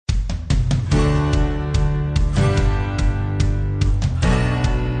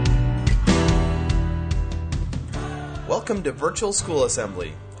Welcome to Virtual School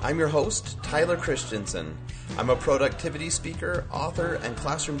Assembly. I'm your host, Tyler Christensen. I'm a productivity speaker, author, and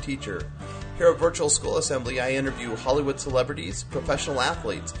classroom teacher. Here at Virtual School Assembly, I interview Hollywood celebrities, professional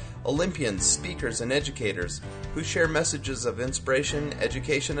athletes, Olympians, speakers, and educators who share messages of inspiration,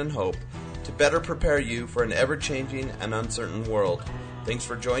 education, and hope to better prepare you for an ever-changing and uncertain world. Thanks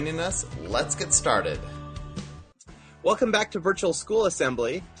for joining us. Let's get started. Welcome back to Virtual School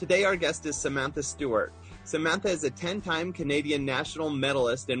Assembly. Today our guest is Samantha Stewart. Samantha is a 10-time Canadian national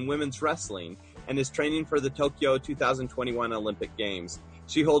medalist in women's wrestling and is training for the Tokyo 2021 Olympic Games.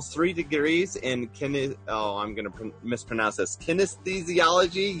 She holds 3 degrees in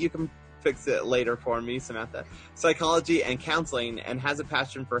kinesthesiology. You can fix it later for me, Samantha. Psychology and counseling, and has a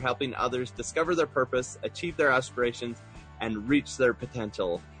passion for helping others discover their purpose, achieve their aspirations, and reach their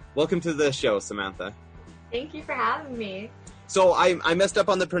potential. Welcome to the show, Samantha. Thank you for having me. So I messed up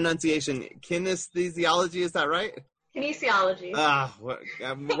on the pronunciation. Kinesthesiology, is that right? Kinesiology.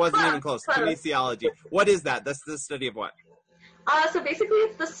 Wasn't even close. Kinesiology. What is that? That's the study of what? So basically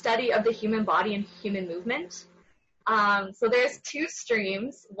it's the study of the human body and human movement. So there's 2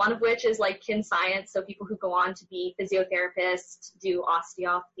 streams, one of which is like kin science, so people who go on to be physiotherapists, do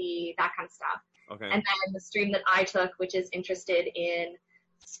osteopathy, that kind of stuff. Okay. And then the stream that I took, which is interested in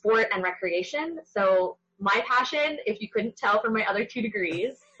sport and recreation. So my passion, if you couldn't tell from my other 2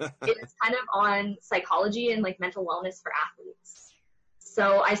 degrees, is kind of on psychology and like mental wellness for athletes.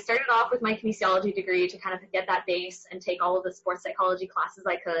 So I started off with my kinesiology degree to kind of get that base and take all of the sports psychology classes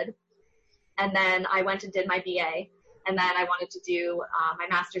I could. And then I went and did my BA. And then I wanted to do my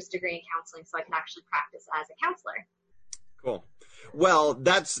master's degree in counseling so I could actually practice as a counselor. Cool. Well,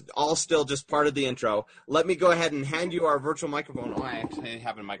 that's all still just part of the intro. Let me go ahead and hand you our virtual microphone. Oh, I actually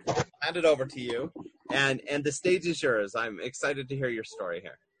have a microphone. Hand it over to you. And the stage is yours. I'm excited to hear your story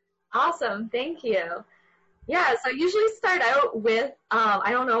here. Awesome. Thank you. Yeah, so I usually start out with,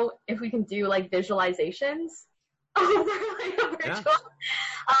 I don't know if we can do like visualizations over like a virtual. Yeah.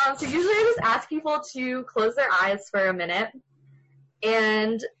 So usually I just ask people to close their eyes for a minute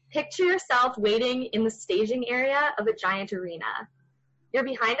and picture yourself waiting in the staging area of a giant arena. You're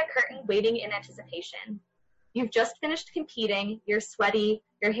behind a curtain waiting in anticipation. You've just finished competing, you're sweaty,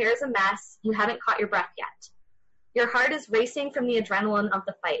 your hair is a mess, you haven't caught your breath yet. Your heart is racing from the adrenaline of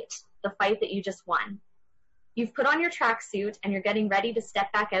the fight that you just won. You've put on your tracksuit and you're getting ready to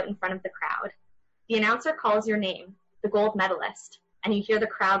step back out in front of the crowd. The announcer calls your name, the gold medalist, and you hear the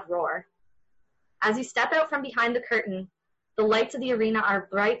crowd roar. As you step out from behind the curtain, the lights of the arena are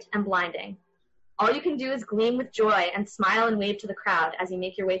bright and blinding. All you can do is gleam with joy and smile and wave to the crowd as you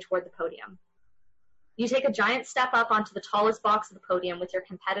make your way toward the podium. You take a giant step up onto the tallest box of the podium with your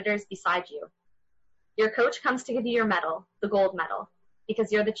competitors beside you. Your coach comes to give you your medal, the gold medal,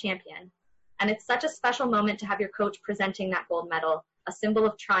 because you're the champion. And it's such a special moment to have your coach presenting that gold medal, a symbol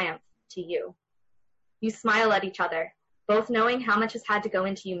of triumph to you. You smile at each other, both knowing how much has had to go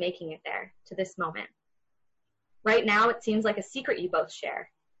into you making it there, to this moment. Right now, it seems like a secret you both share,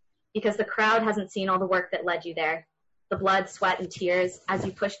 because the crowd hasn't seen all the work that led you there, the blood, sweat, and tears as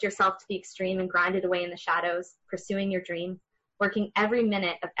you pushed yourself to the extreme and grinded away in the shadows, pursuing your dream, working every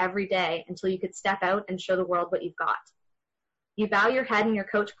minute of every day until you could step out and show the world what you've got. You bow your head and your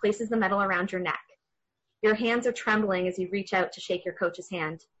coach places the medal around your neck. Your hands are trembling as you reach out to shake your coach's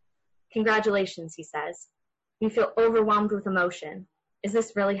hand. Congratulations, he says. You feel overwhelmed with emotion. Is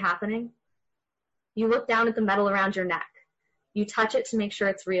this really happening? You look down at the medal around your neck. You touch it to make sure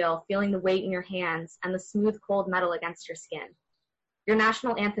it's real, feeling the weight in your hands and the smooth, cold metal against your skin. Your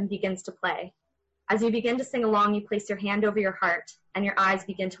national anthem begins to play. As you begin to sing along, you place your hand over your heart, and your eyes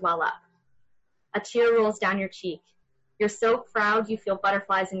begin to well up. A tear rolls down your cheek. You're so proud you feel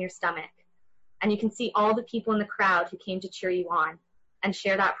butterflies in your stomach, and you can see all the people in the crowd who came to cheer you on and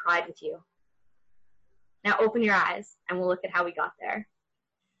share that pride with you. Now open your eyes, and we'll look at how we got there.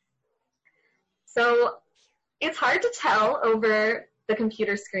 So it's hard to tell over the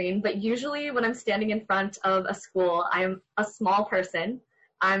computer screen, but usually when I'm standing in front of a school, I'm a small person.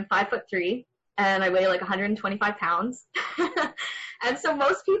 I'm 5'3", and I weigh like 125 pounds. And so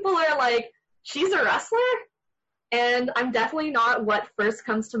most people are like, she's a wrestler? And I'm definitely not what first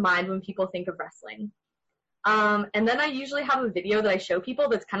comes to mind when people think of wrestling. And then I usually have a video that I show people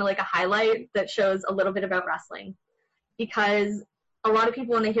that's kind of like a highlight that shows a little bit about wrestling. Because a lot of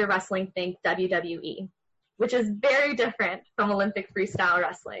people when they hear wrestling think WWE, which is very different from Olympic freestyle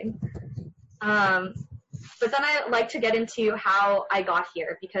wrestling. But then I like to get into how I got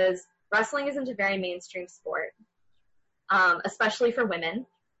here, because wrestling isn't a very mainstream sport, especially for women.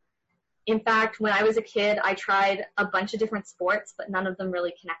 In fact, when I was a kid, I tried a bunch of different sports, but none of them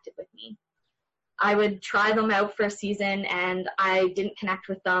really connected with me. I would try them out for a season and I didn't connect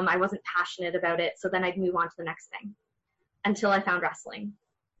with them. I wasn't passionate about it. So then I'd move on to the next thing until I found wrestling.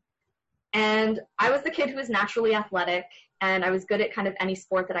 And I was the kid who was naturally athletic and I was good at kind of any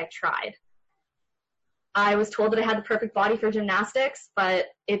sport that I tried. I was told that I had the perfect body for gymnastics, but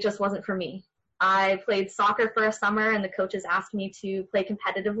it just wasn't for me. I played soccer for a summer and the coaches asked me to play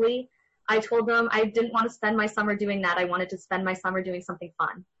competitively. I told them I didn't want to spend my summer doing that. I wanted to spend my summer doing something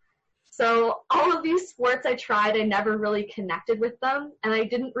fun. So all of these sports I tried, I never really connected with them, and I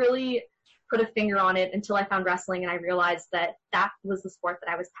didn't really put a finger on it until I found wrestling and I realized that that was the sport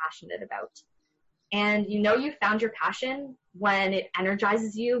that I was passionate about. And you know you found your passion when it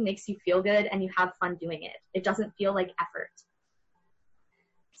energizes you, makes you feel good, and you have fun doing it. It doesn't feel like effort.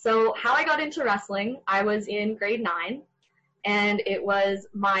 So how I got into wrestling, I was in grade 9, and it was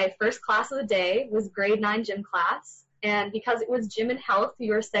my first class of the day was grade 9 gym class. And because it was gym and health, we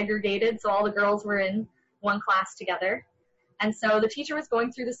were segregated, so all the girls were in one class together. And so the teacher was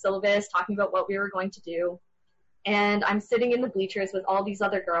going through the syllabus, talking about what we were going to do. And I'm sitting in the bleachers with all these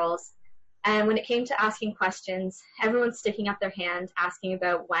other girls. And when it came to asking questions, everyone's sticking up their hand, asking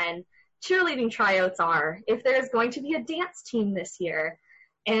about when cheerleading tryouts are, if there's going to be a dance team this year.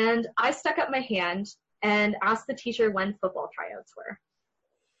 And I stuck up my hand and asked the teacher when football tryouts were.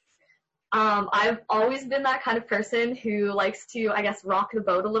 I've always been that kind of person who likes to, I guess, rock the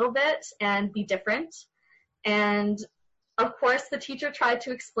boat a little bit and be different. And of course, the teacher tried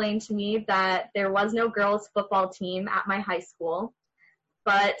to explain to me that there was no girls football team at my high school.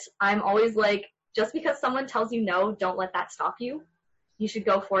 But I'm always like, just because someone tells you no, don't let that stop you. You should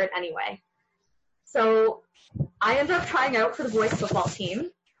go for it anyway. So I ended up trying out for the boys football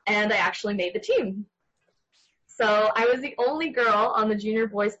team, and I actually made the team. So I was the only girl on the junior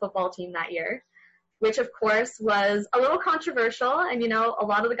boys football team that year, which of course was a little controversial. And, you know, a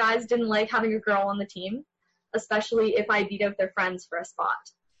lot of the guys didn't like having a girl on the team, especially if I beat out their friends for a spot.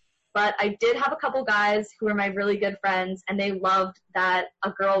 But I did have a couple guys who were my really good friends, and they loved that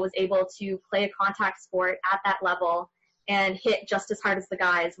a girl was able to play a contact sport at that level and hit just as hard as the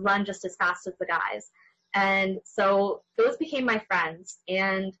guys, run just as fast as the guys. And so those became my friends,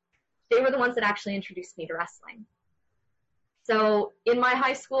 and they were the ones that actually introduced me to wrestling. So in my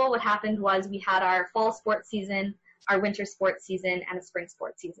high school, what happened was we had our fall sports season, our winter sports season, and a spring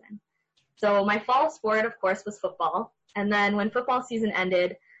sports season. So my fall sport, of course, was football. And then when football season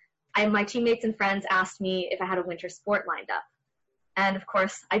ended, my teammates and friends asked me if I had a winter sport lined up. And of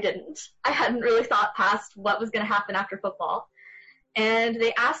course, I didn't. I hadn't really thought past what was going to happen after football. And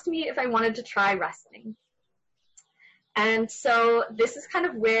they asked me if I wanted to try wrestling. And so this is kind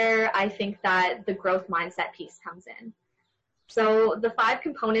of where I think that the growth mindset piece comes in. So the 5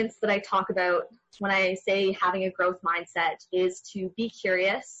 components that I talk about when I say having a growth mindset is to be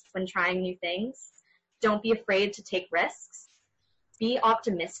curious when trying new things. Don't be afraid to take risks. Be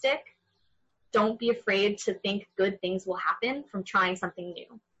optimistic. Don't be afraid to think good things will happen from trying something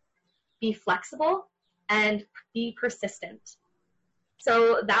new. Be flexible and be persistent.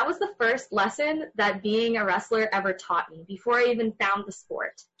 So that was the first lesson that being a wrestler ever taught me before I even found the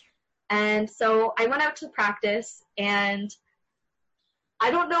sport. And so I went out to practice, and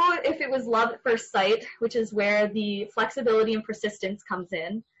I don't know if it was love at first sight, which is where the flexibility and persistence comes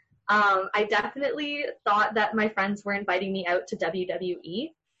in. I definitely thought that my friends were inviting me out to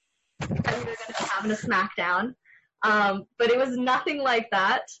WWE, and we were going to be having a SmackDown. But it was nothing like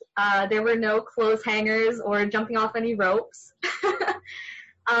that. There were no clothes hangers or jumping off any ropes.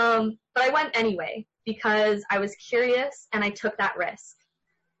 But I went anyway because I was curious and I took that risk.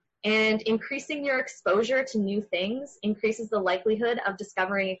 And increasing your exposure to new things increases the likelihood of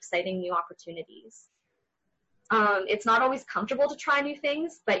discovering exciting new opportunities. It's not always comfortable to try new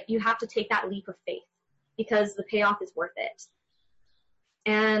things, but you have to take that leap of faith because the payoff is worth it.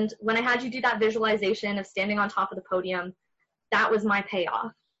 And when I had you do that visualization of standing on top of the podium, that was my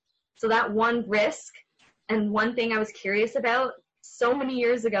payoff. So that one risk and one thing I was curious about so many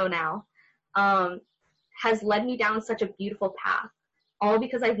years ago now has led me down such a beautiful path, all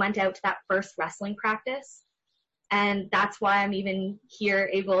because I went out to that first wrestling practice. And that's why I'm even here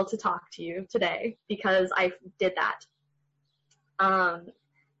able to talk to you today, because I did that.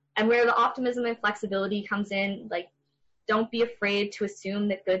 And where the optimism and flexibility comes in, like, don't be afraid to assume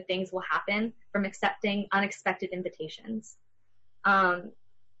that good things will happen from accepting unexpected invitations.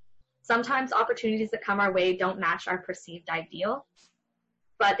 Sometimes opportunities that come our way don't match our perceived ideal,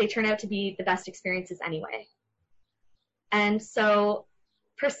 but they turn out to be the best experiences anyway. And so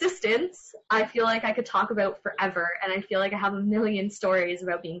persistence, I feel like I could talk about forever, and I feel like I have a million stories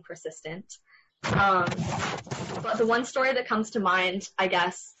about being persistent. But the one story that comes to mind, I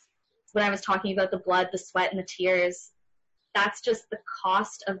guess, when I was talking about the blood, the sweat, and the tears, that's just the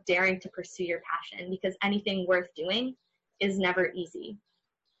cost of daring to pursue your passion, because anything worth doing is never easy.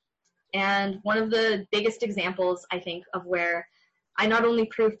 And one of the biggest examples, I think, of where I not only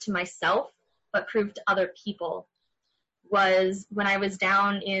proved to myself, but proved to other people, was when I was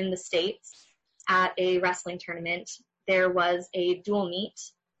down in the States at a wrestling tournament. There was a dual meet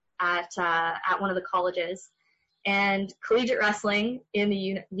at one of the colleges. And collegiate wrestling in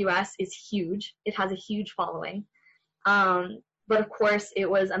the U.S. is huge. It has a huge following. But of course, it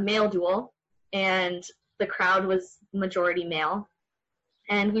was a male duel, and the crowd was majority male.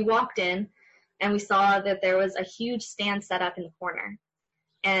 And we walked in, and we saw that there was a huge stand set up in the corner.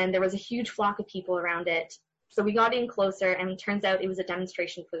 And there was a huge flock of people around it. So we got in closer, and it turns out it was a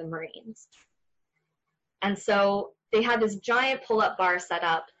demonstration for the Marines. And so they had this giant pull-up bar set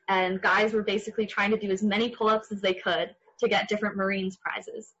up, and guys were basically trying to do as many pull-ups as they could to get different Marines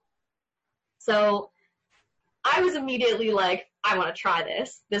prizes. So I was immediately like, I want to try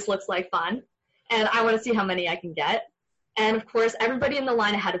this. This looks like fun, and I want to see how many I can get. And, of course, everybody in the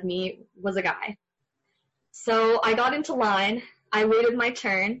line ahead of me was a guy. So I got into line, I waited my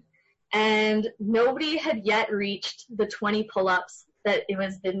turn, and nobody had yet reached the 20 pull-ups that it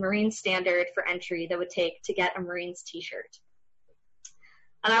was the Marine standard for entry that would take to get a Marines t-shirt.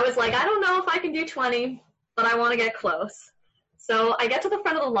 And I was like, I don't know if I can do 20, but I want to get close. So I get to the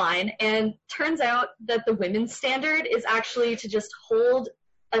front of the line, and turns out that the women's standard is actually to just hold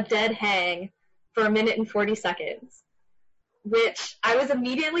a dead hang for 1 minute and 40 seconds, which I was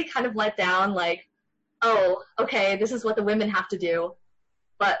immediately kind of let down, like, oh, okay, this is what the women have to do.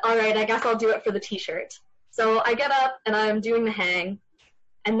 But all right, I guess I'll do it for the t-shirt. So I get up, and I'm doing the hang,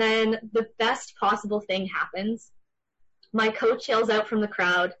 and then the best possible thing happens. My coach yells out from the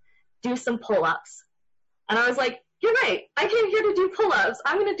crowd, do some pull-ups. And I was like, you're right, I came here to do pull-ups.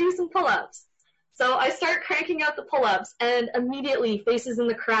 I'm going to do some pull-ups. So I start cranking out the pull-ups, and immediately faces in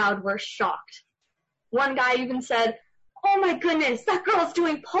the crowd were shocked. One guy even said, oh my goodness, that girl's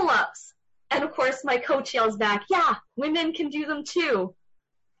doing pull-ups. And of course my coach yells back, yeah, women can do them too.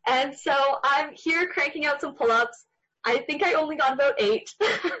 And so I'm here cranking out some pull-ups. I think I only got about 8.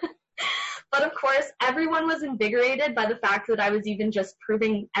 But of course, everyone was invigorated by the fact that I was even just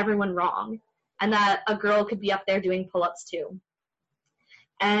proving everyone wrong, and that a girl could be up there doing pull-ups too.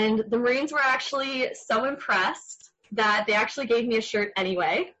 And the Marines were actually so impressed that they actually gave me a shirt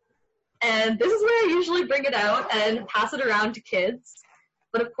anyway. And this is where I usually bring it out and pass it around to kids.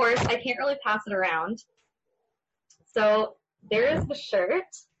 But of course, I can't really pass it around. So there is the shirt.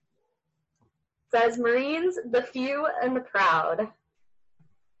 Says Marines, the few and the proud.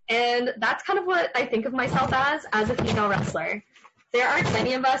 And that's kind of what I think of myself as a female wrestler. There aren't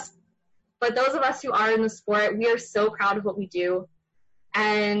many of us, but those of us who are in the sport, we are so proud of what we do.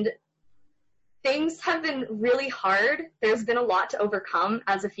 And things have been really hard. There's been a lot to overcome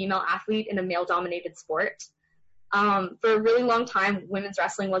as a female athlete in a male-dominated sport. For a really long time, women's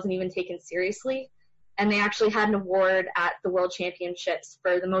wrestling wasn't even taken seriously. And they actually had an award at the World Championships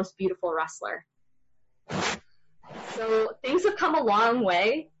for the most beautiful wrestler. So things have come a long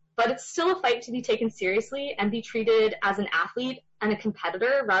way, but it's still a fight to be taken seriously and be treated as an athlete and a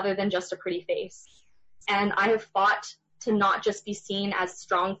competitor rather than just a pretty face. And I have fought to not just be seen as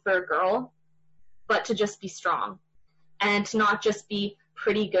strong for a girl, but to just be strong. And to not just be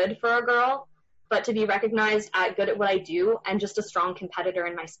pretty good for a girl, but to be recognized as good at what I do and just a strong competitor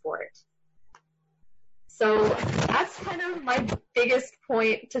in my sport. So that's kind of my biggest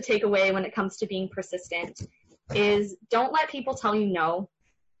point to take away when it comes to being persistent, is don't let people tell you no.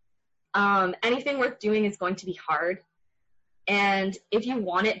 Anything worth doing is going to be hard. And if you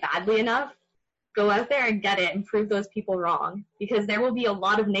want it badly enough, go out there and get it and prove those people wrong, because there will be a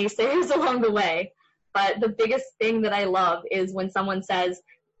lot of naysayers along the way. But the biggest thing that I love is when someone says,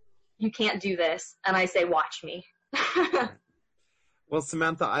 you can't do this, and I say, watch me. Well,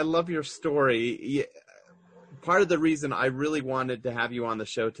 Samantha, I love your story. Part of the reason I really wanted to have you on the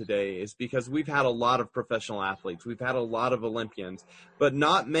show today is because we've had a lot of professional athletes. We've had a lot of Olympians, but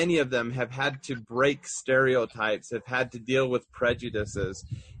not many of them have had to break stereotypes, have had to deal with prejudices.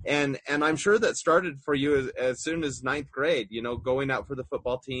 And I'm sure that started for you as soon as 9th grade, you know, going out for the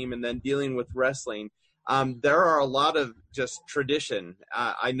football team and then dealing with wrestling. There are a lot of just tradition.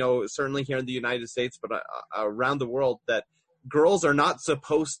 I know certainly here in the United States, but around the world, that girls are not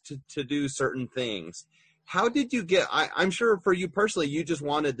supposed to do certain things. How did you get, I'm sure for you personally, you just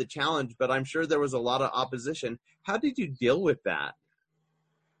wanted the challenge, but I'm sure there was a lot of opposition. How did you deal with that?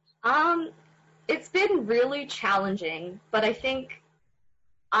 It's been really challenging, but I think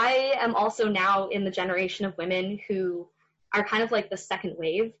I am also now in the generation of women who are kind of like the second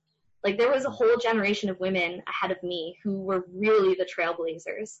wave. Like, there was a whole generation of women ahead of me who were really the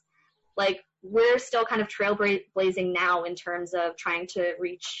trailblazers. Like, we're still kind of trailblazing now in terms of trying to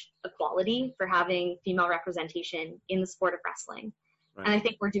reach equality for having female representation in the sport of wrestling. Right. And I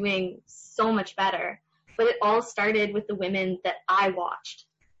think we're doing so much better. But it all started with the women that I watched.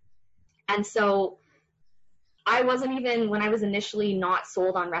 And so I wasn't even, when I was initially not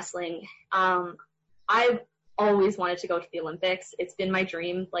sold on wrestling, I've always wanted to go to the Olympics. It's been my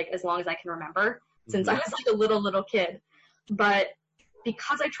dream, like, as long as I can remember, since I was like a little kid. But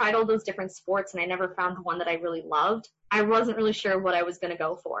because I tried all those different sports and I never found the one that I really loved, I wasn't really sure what I was going to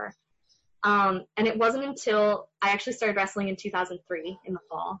go for. And it wasn't until I actually started wrestling in 2003 in the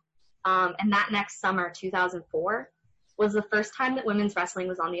fall. And that next summer, 2004, was the first time that women's wrestling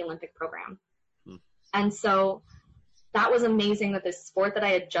was on the Olympic program. And so that was amazing that this sport that I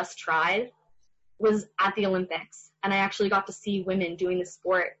had just tried was at the Olympics. And I actually got to see women doing the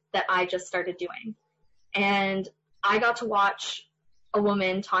sport that I just started doing. And I got to watch a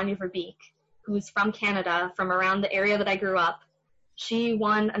woman, Tanya Verbeek, who's from Canada, from around the area that I grew up. She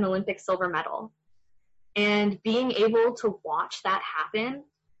won an Olympic silver medal. And being able to watch that happen,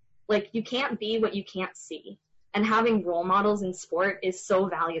 like, you can't be what you can't see. And having role models in sport is so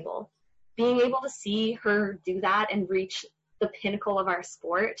valuable. Being able to see her do that and reach the pinnacle of our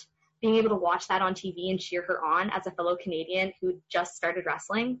sport, being able to watch that on TV and cheer her on as a fellow Canadian who just started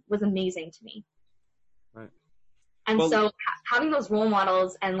wrestling was amazing to me. Right. And so having those role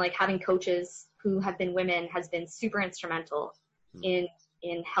models and, like, having coaches who have been women has been super instrumental in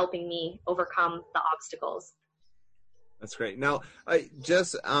helping me overcome the obstacles. That's great. Now,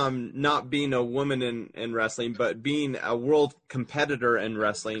 just not being a woman in wrestling, but being a world competitor in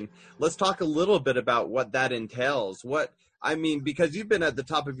wrestling, let's talk a little bit about what that entails. Because you've been at the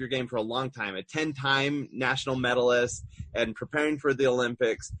top of your game for a long time, a 10-time national medalist and preparing for the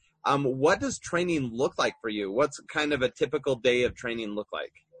Olympics. What does training look like for you? What's kind of a typical day of training look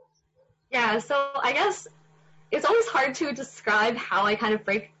like? Yeah, so I guess it's always hard to describe how I kind of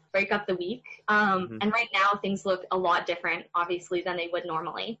break up the week. And right now things look a lot different, obviously, than they would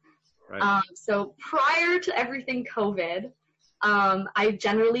normally. Right. So prior to everything COVID, I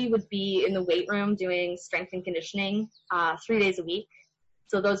generally would be in the weight room doing strength and conditioning 3 days a week.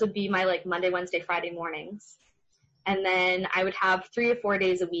 So those would be my, like, Monday, Wednesday, Friday mornings. And then I would have 3 to 4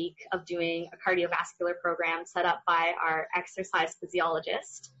 days a week of doing a cardiovascular program set up by our exercise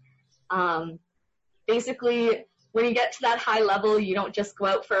physiologist. Basically, when you get to that high level, you don't just go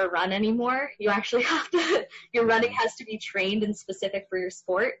out for a run anymore. You actually have to, your running has to be trained and specific for your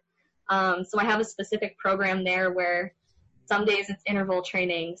sport. So I have a specific program there where some days it's interval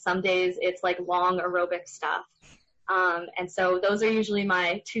training, some days it's like long aerobic stuff. And so those are usually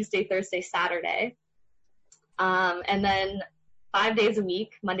my Tuesday, Thursday, Saturday. And then 5 days a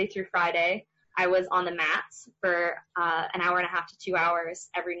week, Monday through Friday, I was on the mats for an hour and a half to 2 hours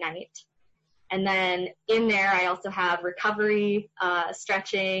every night. And then in there, I also have recovery,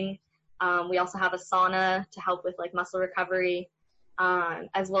 stretching. We also have a sauna to help with, like, muscle recovery,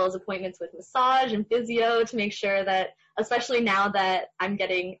 as well as appointments with massage and physio to make sure that, especially now that I'm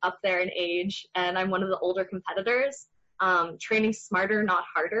getting up there in age and I'm one of the older competitors, training smarter, not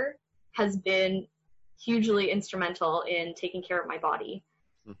harder, has been hugely instrumental in taking care of my body.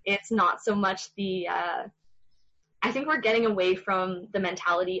 It's not so much I think we're getting away from the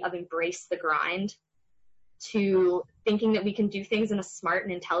mentality of embrace the grind to thinking that we can do things in a smart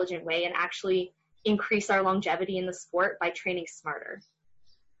and intelligent way and actually increase our longevity in the sport by training smarter.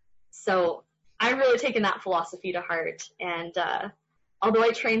 So I've really taken that philosophy to heart. And although I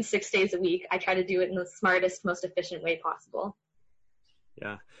train 6 days a week, I try to do it in the smartest, most efficient way possible.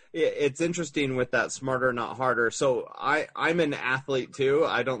 Yeah, it's interesting with that smarter, not harder. So I'm an athlete too.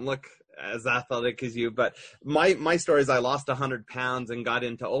 I don't look as athletic as you, but my story is I lost 100 pounds and got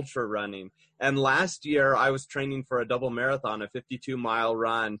into ultra running. And last year I was training for a double marathon, a 52-mile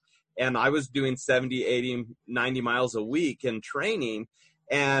run, and I was doing 70, 80, 90 miles a week in training.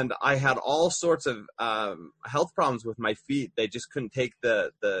 And I had all sorts of health problems with my feet. They just couldn't take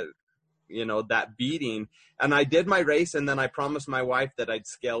the that beating. And I did my race, and then I promised my wife that I'd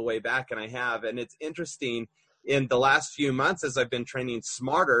scale way back, and I have. And it's interesting, in the last few months as I've been training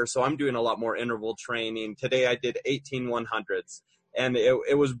smarter, so I'm doing a lot more interval training. Today I did 18 100s, and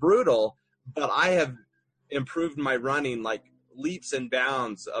it was brutal, but I have improved my running like leaps and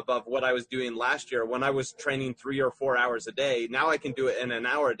bounds above what I was doing last year when I was training 3 or 4 hours a day. Now I can do it in an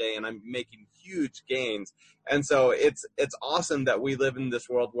hour a day, and I'm making huge gains. And so it's awesome that we live in this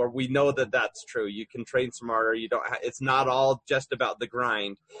world where we know that that's true. You can train smarter. It's not all just about the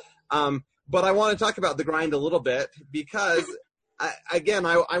grind. But I want to talk about the grind a little bit because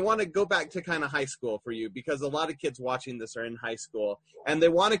I want to go back to kind of high school for you, because a lot of kids watching this are in high school and they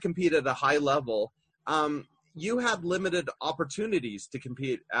want to compete at a high level. You had limited opportunities to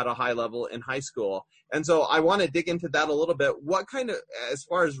compete at a high level in high school. And so I want to dig into that a little bit. What kind of, as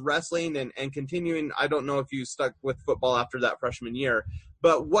far as wrestling and continuing, I don't know if you stuck with football after that freshman year,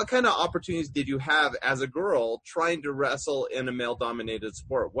 but what kind of opportunities did you have as a girl trying to wrestle in a male-dominated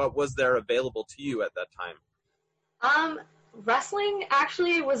sport? What was there available to you at that time? Wrestling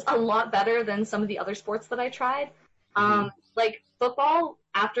actually was a lot better than some of the other sports that I tried. Like football,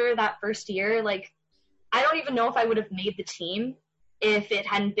 after that first year, like, I don't even know if I would have made the team if it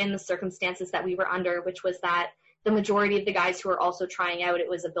hadn't been the circumstances that we were under, which was that the majority of the guys who were also trying out, it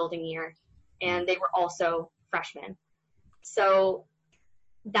was a building year, and they were also freshmen. So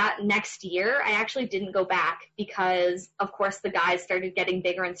that next year, I actually didn't go back because, of course, the guys started getting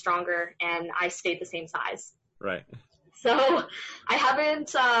bigger and stronger, and I stayed the same size. Right. So I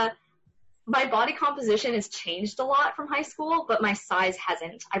haven't, my body composition has changed a lot from high school, but my size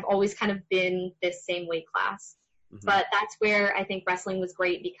hasn't. I've always kind of been this same weight class. But that's where I think wrestling was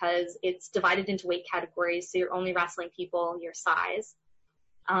great, because it's divided into weight categories, so you're only wrestling people your size.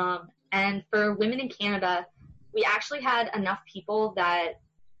 And for women in Canada, we actually had enough people that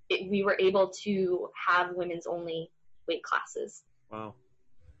we were able to have women's only weight classes. Wow.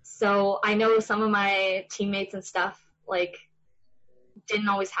 So I know some of my teammates and stuff, like, didn't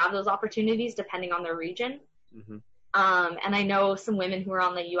always have those opportunities depending on their region. And I know some women who were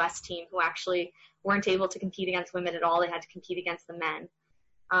on the U.S. team who actually weren't able to compete against women at all. They had to compete against the men.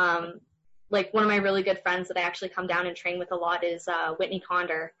 Like, one of my really good friends that I actually come down and train with a lot is Whitney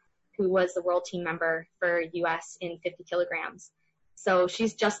Conder, who was the world team member for U.S. in 50 kilograms. So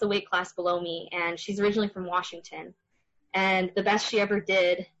she's just the weight class below me, and she's originally from Washington. And the best she ever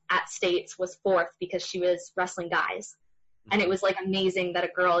did at States was 4th, because she was wrestling guys. And it was, like, amazing that a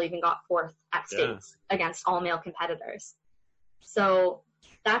girl even got 4th at States against all male competitors. So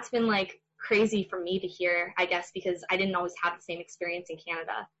that's been, like, crazy for me to hear, I guess, because I didn't always have the same experience in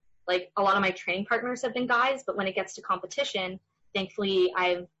Canada. Like, a lot of my training partners have been guys, but when it gets to competition, thankfully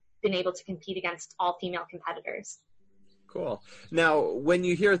I've been able to compete against all female competitors. Cool. Now, when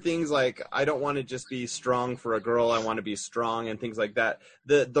you hear things like, I don't want to just be strong for a girl, I want to be strong, and things like that,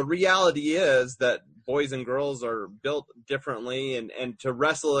 the reality is that boys and girls are built differently, and to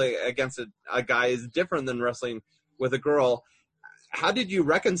wrestle against a guy is different than wrestling with a girl. How did you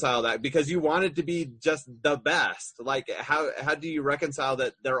reconcile that? Because you wanted to be just the best. Like, how do you reconcile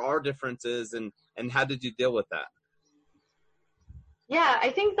that there are differences, and how did you deal with that? Yeah, I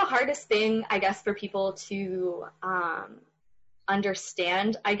think the hardest thing, I guess, for people to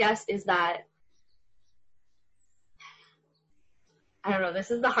understand, I guess, is that, I don't know,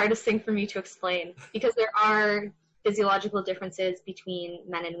 this is the hardest thing for me to explain, because there are physiological differences between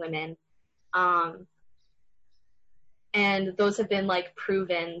men and women. And those have been, like,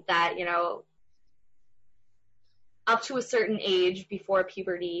 proven that, you know, up to a certain age before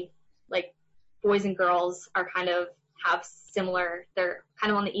puberty, like, boys and girls are kind of have similar, they're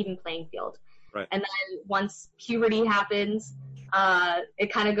kind of on the even playing field. Right. And then once puberty happens,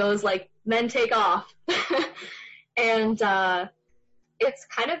 it kind of goes like, men take off. And it's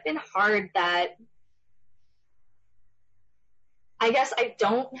kind of been hard that, I guess I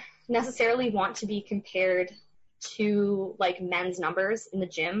don't necessarily want to be compared to, like, men's numbers in the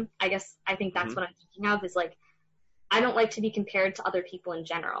gym. I guess I think that's what I'm thinking of, is, like, I don't like to be compared to other people in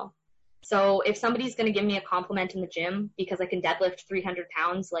general. So if somebody's going to give me a compliment in the gym because I can deadlift 300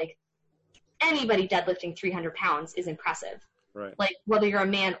 pounds, like, anybody deadlifting 300 pounds is impressive. Right. Like, whether you're a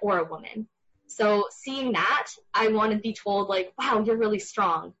man or a woman. So seeing that, I want to be told, like, wow, you're really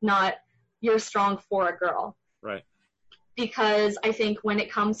strong, not you're strong for a girl. Right. Because I think when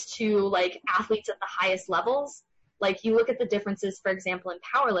it comes to, like, athletes at the highest levels, like, you look at the differences, for example, in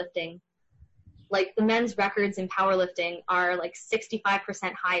powerlifting. Like, the men's records in powerlifting are, like,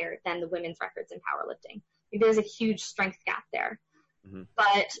 65% higher than the women's records in powerlifting. Like, there's a huge strength gap there.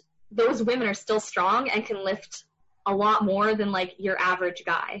 But those women are still strong and can lift a lot more than, like, your average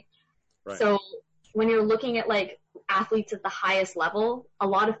guy. Right. So when you're looking at, like, athletes at the highest level, a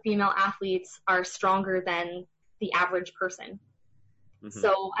lot of female athletes are stronger than the average person.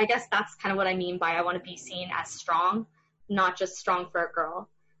 So I guess that's kind of what I mean by I want to be seen as strong, not just strong for a girl.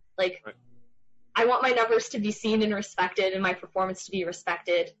 Like, right. I want my numbers to be seen and respected, and my performance to be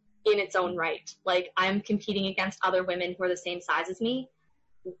respected in its own right. Like, I'm competing against other women who are the same size as me,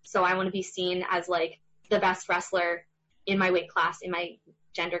 so I want to be seen as, like, the best wrestler in my weight class, in my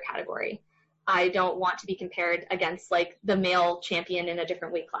gender category. I don't want to be compared against, like, the male champion in a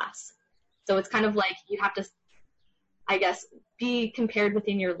different weight class. So it's kind of like you have to I guess, be compared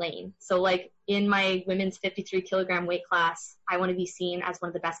within your lane. So like in my women's 53 kilogram weight class, I want to be seen as one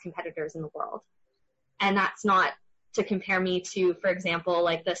of the best competitors in the world. And that's not to compare me to, for example,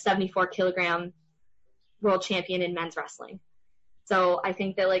 like the 74 kilogram world champion in men's wrestling. So I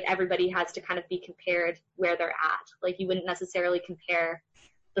think that like everybody has to kind of be compared where they're at. Like you wouldn't necessarily compare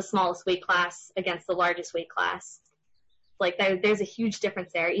the smallest weight class against the largest weight class. Like there's a huge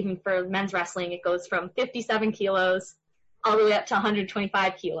difference there. Even for men's wrestling, it goes from 57 kilos all the way up to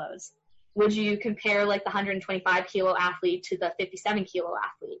 125 kilos. Would you compare like the 125 kilo athlete to the 57 kilo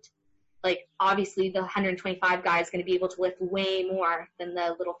athlete? Like obviously the 125 guy is going to be able to lift way more than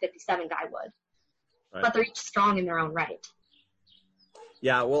the little 57 guy would. Right. But they're each strong in their own right.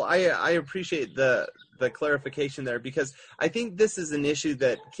 Yeah, well, I appreciate the clarification there, because I think this is an issue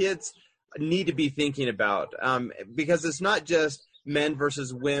that kids need to be thinking about, because it's not just men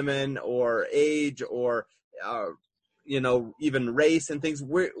versus women or age or even race and things.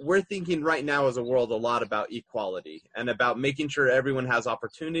 We're thinking right now as a world a lot about equality and about making sure everyone has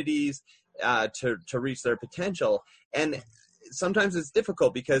opportunities to reach their potential. And sometimes it's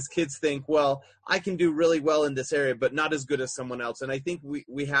difficult because kids think, well, I can do really well in this area, but not as good as someone else. And I think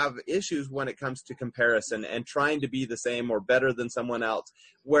we have issues when it comes to comparison and trying to be the same or better than someone else,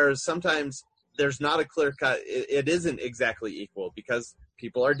 whereas sometimes there's not a clear cut. It isn't exactly equal because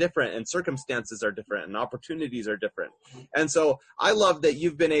people are different and circumstances are different and opportunities are different. And so I love that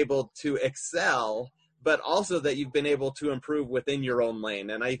you've been able to excel, but also that you've been able to improve within your own lane.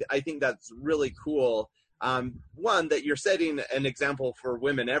 And I think that's really cool. One, that you're setting an example for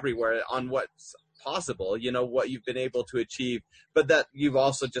women everywhere on what's possible, what you've been able to achieve, but that you've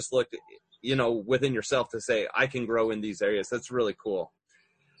also just looked, within yourself to say, I can grow in these areas. That's really cool.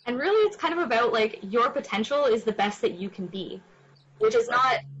 And really it's kind of about like your potential is the best that you can be, which is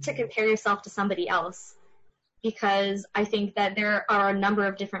not to compare yourself to somebody else, because I think that there are a number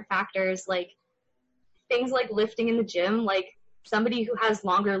of different factors, like things like lifting in the gym, like somebody who has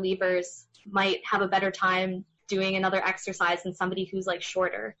longer levers might have a better time doing another exercise than somebody who's like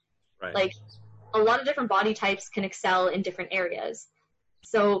shorter. Right. Like a lot of different body types can excel in different areas.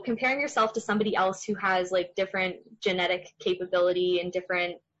 So comparing yourself to somebody else who has like different genetic capability and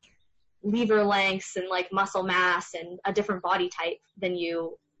different lever lengths and like muscle mass and a different body type than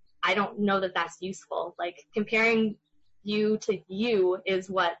you, I don't know that that's useful. Like comparing you to you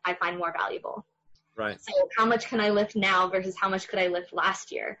is what I find more valuable. Right. So how much can I lift now versus how much could I lift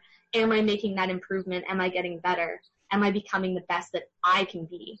last year? Am I making that improvement? Am I getting better? Am I becoming the best that I can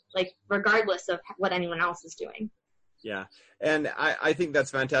be? Like, regardless of what anyone else is doing. Yeah. And I think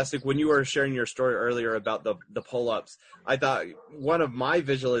that's fantastic. When you were sharing your story earlier about the pull-ups, I thought one of my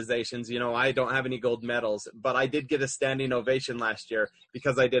visualizations, I don't have any gold medals, but I did get a standing ovation last year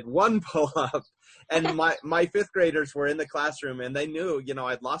because I did one pull-up. And my fifth graders were in the classroom and they knew,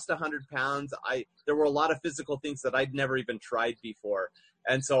 I'd lost 100 pounds. There were a lot of physical things that I'd never even tried before.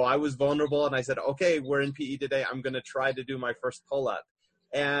 And so I was vulnerable and I said, okay, we're in PE today. I'm going to try to do my first pull-up.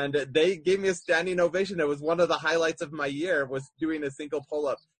 And they gave me a standing ovation. It was one of the highlights of my year was doing a single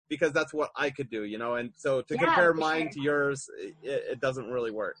pull-up because that's what I could do, And so to compare mine to yours, it doesn't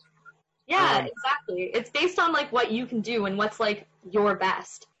really work. Yeah, exactly. It's based on like what you can do and what's like your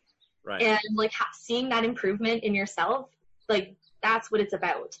best. Right. And like seeing that improvement in yourself, like that's what it's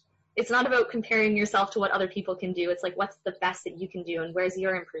about. It's not about comparing yourself to what other people can do. It's like, what's the best that you can do and where's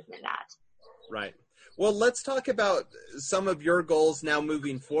your improvement at? Right. Well, let's talk about some of your goals now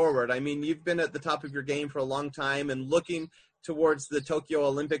moving forward. I mean, you've been at the top of your game for a long time and looking towards the Tokyo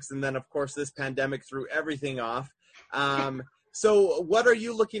Olympics. And then, of course, this pandemic threw everything off. So what are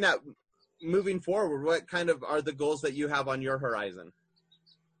you looking at moving forward? What kind of are the goals that you have on your horizon?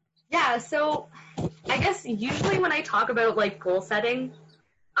 Yeah, so I guess usually when I talk about like goal setting,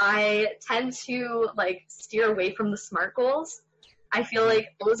 I tend to like steer away from the SMART goals. I feel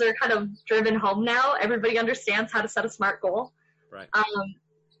like those are kind of driven home now. Everybody understands how to set a SMART goal. Right.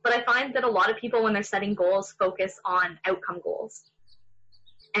 But I find that a lot of people when they're setting goals focus on outcome goals.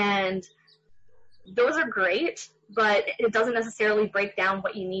 And those are great, but it doesn't necessarily break down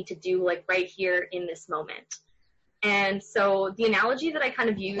what you need to do like right here in this moment. And so the analogy that I kind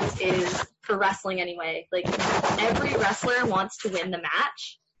of use is for wrestling anyway, like every wrestler wants to win the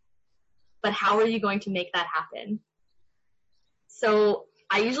match, but how are you going to make that happen? So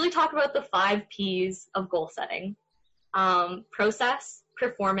I usually talk about the 5 P's of goal setting: process,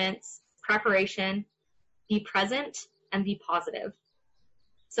 performance, preparation, be present, and be positive.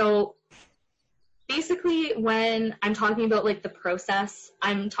 So basically when I'm talking about like the process,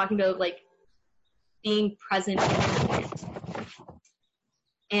 I'm talking about like being present in the moment.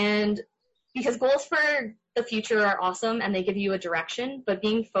 And because goals for the future are awesome and they give you a direction, but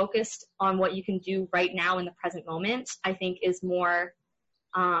being focused on what you can do right now in the present moment, I think is more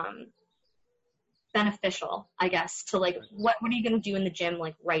beneficial, I guess, to like, what are you going to do in the gym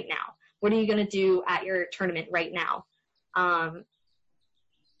like right now? What are you going to do at your tournament right now?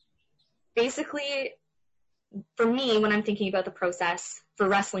 Basically, for me, when I'm thinking about the process for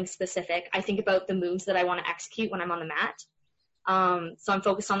wrestling specific, I think about the moves that I want to execute when I'm on the mat. So I'm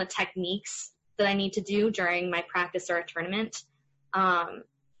focused on the techniques that I need to do during my practice or a tournament.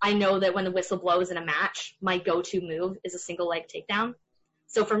 I know that when the whistle blows in a match, my go-to move is a single leg takedown.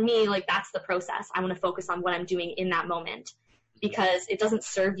 So for me, like, that's the process. I want to focus on what I'm doing in that moment, because it doesn't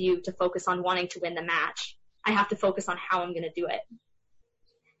serve you to focus on wanting to win the match. I have to focus on how I'm going to do it.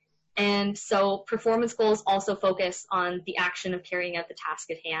 And so performance goals also focus on the action of carrying out the task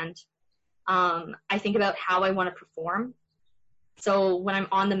at hand. I think about how I want to perform. So when I'm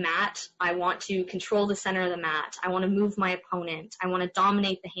on the mat, I want to control the center of the mat. I want to move my opponent. I want to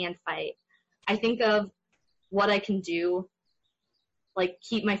dominate the hand fight. I think of what I can do, like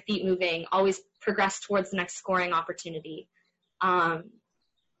keep my feet moving, always progress towards the next scoring opportunity.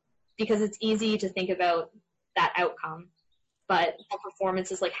 Because it's easy to think about that outcome, but the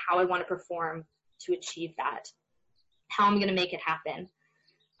performance is like how I want to perform to achieve that, how I'm going to make it happen.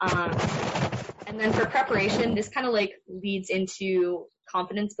 And then for preparation, this kind of like leads into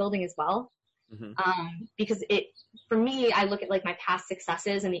confidence building as well. Because for me, I look at like my past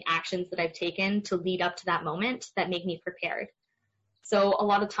successes and the actions that I've taken to lead up to that moment that make me prepared. So a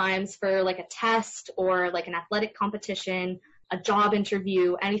lot of times for like a test or like an athletic competition, a job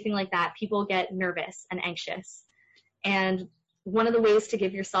interview, anything like that, people get nervous and anxious. And one of the ways to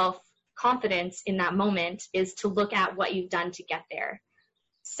give yourself confidence in that moment is to look at what you've done to get there.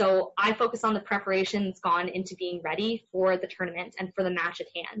 So I focus on the preparation that's gone into being ready for the tournament and for the match at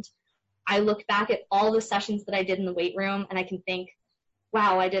hand. I look back at all the sessions that I did in the weight room and I can think,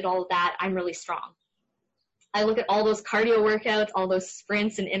 wow, I did all of that. I'm really strong. I look at all those cardio workouts, all those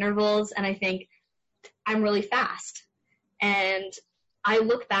sprints and intervals, and I think I'm really fast. And I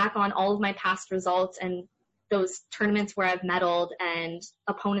look back on all of my past results and those tournaments where I've medaled and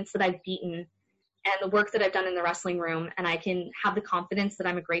opponents that I've beaten and the work that I've done in the wrestling room, and I can have the confidence that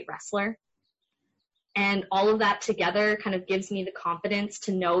I'm a great wrestler. And all of that together kind of gives me the confidence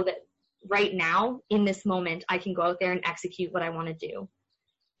to know that right now, in this moment, I can go out there and execute what I want to do.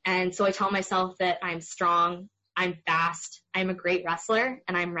 And so I tell myself that I'm strong, I'm fast, I'm a great wrestler,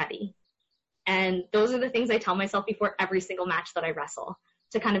 and I'm ready. And those are the things I tell myself before every single match that I wrestle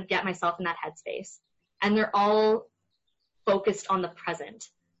to kind of get myself in that headspace. And they're all focused on the present.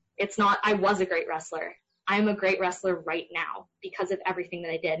 It's not, I was a great wrestler. I'm a great wrestler right now because of everything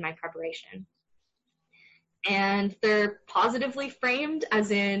that I did, my preparation. And they're positively framed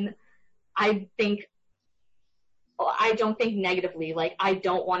as in, I don't think negatively, like I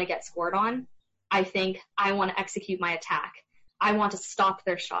don't want to get scored on. I think I want to execute my attack. I want to stop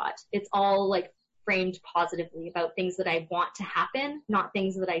their shot. It's all like framed positively about things that I want to happen, not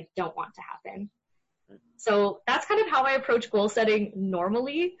things that I don't want to happen. So that's kind of how I approach goal setting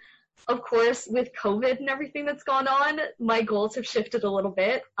normally. Of course, with COVID and everything that's gone on, my goals have shifted a little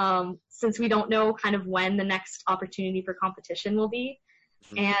bit since we don't know kind of when the next opportunity for competition will be.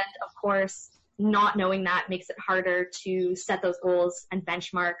 And of course, not knowing that makes it harder to set those goals and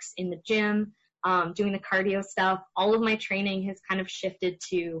benchmarks in the gym, doing the cardio stuff. All of my training has kind of shifted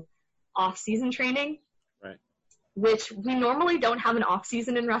to off-season training, right? Which we normally don't have an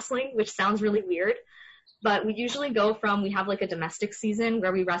off-season in wrestling, which sounds really weird. But we usually go from, we have like a domestic season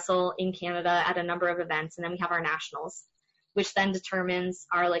where we wrestle in Canada at a number of events, and then we have our nationals, which then determines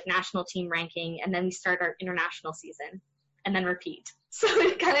our like national team ranking, and then we start our international season, and then repeat. So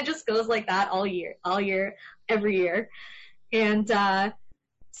it kind of just goes like that all year, every year. And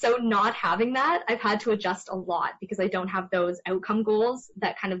so not having that, I've had to adjust a lot because I don't have those outcome goals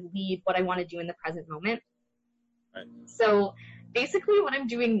that kind of lead what I want to do in the present moment. Right. So basically what I'm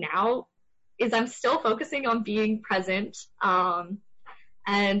doing now is I'm still focusing on being present. And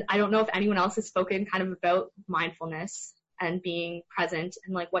I don't know if anyone else has spoken kind of about mindfulness and being present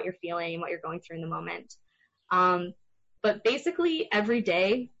and like what you're feeling and what you're going through in the moment. But basically every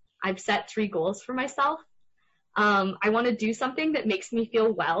day I've set 3 goals for myself. I want to do something that makes me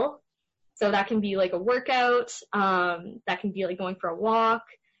feel well. So that can be like a workout. That can be like going for a walk.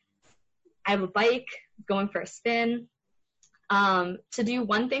 I have a bike, going for a spin. To do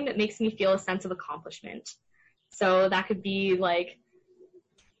one thing that makes me feel a sense of accomplishment. So that could be like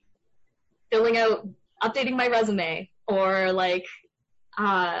updating my resume, or like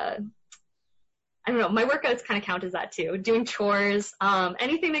I don't know, my workouts kind of count as that too. Doing chores,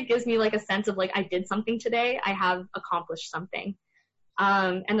 anything that gives me like a sense of like I did something today, I have accomplished something.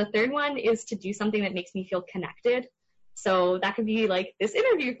 And the third one is to do something that makes me feel connected. So that could be like this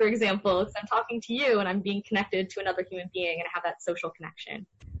interview, for example, because I'm talking to you and I'm being connected to another human being and I have that social connection.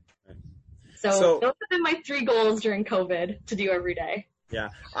 So those have been my 3 goals during COVID to do every day. Yeah,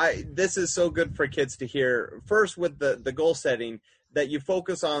 this is so good for kids to hear. First, with the goal setting, that you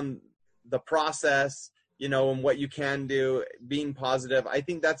focus on the process, you know, and what you can do, being positive. I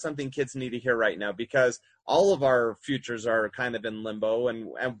think that's something kids need to hear right now, because all of our futures are kind of in limbo, and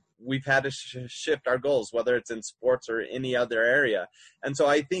we've had to shift our goals, whether it's in sports or any other area. And so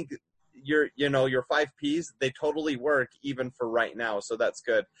I think your 5 Ps, they totally work even for right now. So that's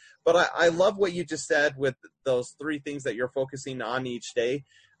good. But I love what you just said with those 3 things that you're focusing on each day,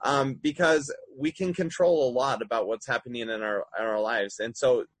 because we can control a lot about what's happening in our lives. And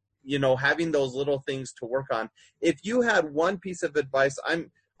so, you know, having those little things to work on. If you had one piece of advice,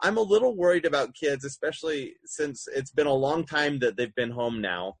 I'm a little worried about kids, especially since it's been a long time that they've been home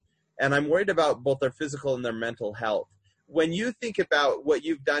now. And I'm worried about both their physical and their mental health. When you think about what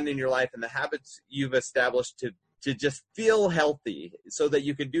you've done in your life and the habits you've established to just feel healthy so that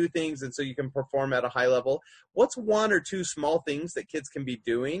you can do things and so you can perform at a high level, what's 1 or 2 small things that kids can be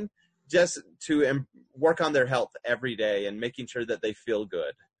doing just to work on their health every day and making sure that they feel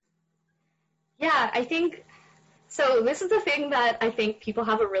good? Yeah, I think, so this is the thing that I think people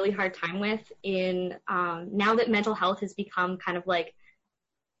have a really hard time with in now that mental health has become kind of like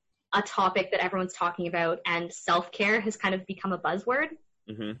a topic that everyone's talking about, and self-care has kind of become a buzzword.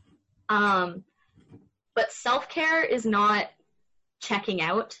 Mm-hmm. But self-care is not checking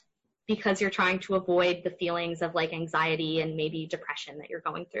out because you're trying to avoid the feelings of like anxiety and maybe depression that you're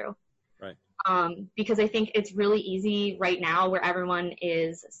going through. Right. Because I think it's really easy right now where everyone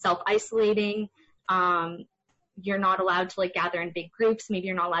is self-isolating. You're not allowed to like gather in big groups. Maybe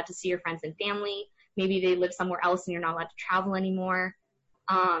you're not allowed to see your friends and family. Maybe they live somewhere else and you're not allowed to travel anymore.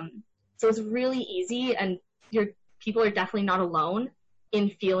 So it's really easy, and people are definitely not alone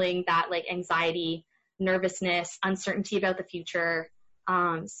in feeling that like anxiety, nervousness, uncertainty about the future,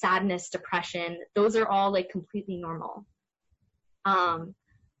 sadness, depression. Those are all like completely normal.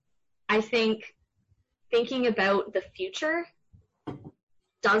 I think thinking about the future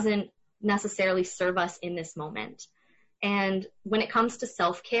doesn't necessarily serve us in this moment. And when it comes to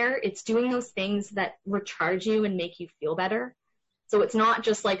self-care, it's doing those things that recharge you and make you feel better. So it's not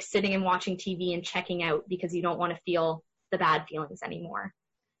just like sitting and watching TV and checking out because you don't want to feel the bad feelings anymore.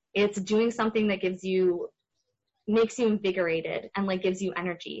 It's doing something that makes you invigorated and like gives you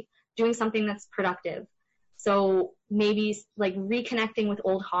energy, doing something that's productive. So maybe like reconnecting with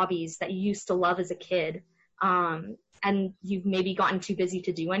old hobbies that you used to love as a kid, and you've maybe gotten too busy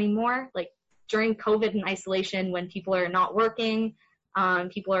to do anymore. Like during COVID and isolation, when people are not working,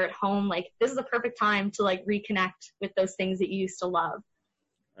 people are at home, like this is a perfect time to like reconnect with those things that you used to love.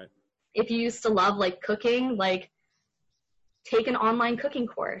 Right. If you used to love like cooking, like take an online cooking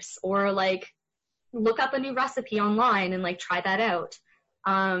course, or like look up a new recipe online and like try that out.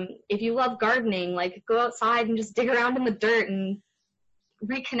 If you love gardening, like go outside and just dig around in the dirt and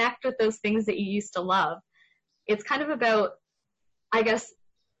reconnect with those things that you used to love. It's kind of about, I guess,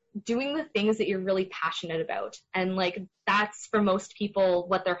 doing the things that you're really passionate about. And like, that's for most people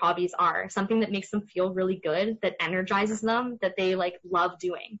what their hobbies are, something that makes them feel really good, that energizes them, that they like love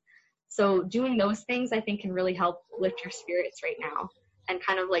doing. So doing those things, I think, can really help lift your spirits right now and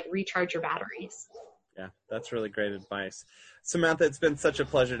kind of like recharge your batteries. Yeah, that's really great advice. Samantha, it's been such a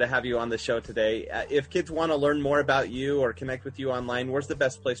pleasure to have you on the show today. If kids want to learn more about you or connect with you online, where's the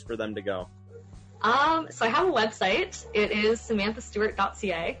best place for them to go? So I have a website. It is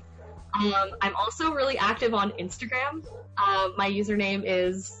samanthastewart.ca. I'm also really active on Instagram. My username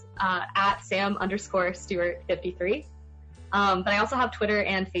is at Sam_Stewart53. But I also have Twitter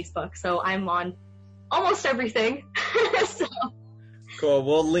and Facebook, so I'm on almost everything. So. Cool.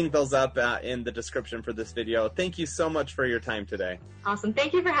 We'll link those up in the description for this video. Thank you so much for your time today. Awesome.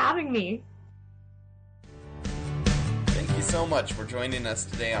 Thank you for having me. Thank you so much for joining us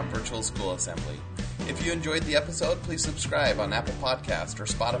today on Virtual School Assembly. If you enjoyed the episode, please subscribe on Apple Podcast or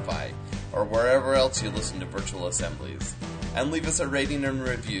Spotify or wherever else you listen to Virtual Assemblies. And leave us a rating and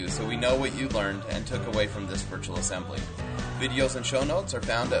review so we know what you learned and took away from this Virtual Assembly. Videos and show notes are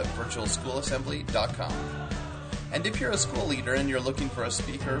found at virtualschooلاssembly.com. And if you're a school leader and you're looking for a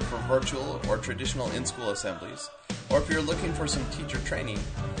speaker for virtual or traditional in-school assemblies, or if you're looking for some teacher training,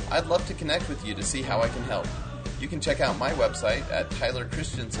 I'd love to connect with you to see how I can help. You can check out my website at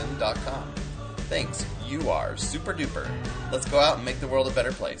tylerchristiansen.com. Thanks, you are super duper. Let's go out and make the world a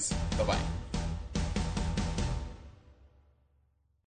better place. Bye-bye.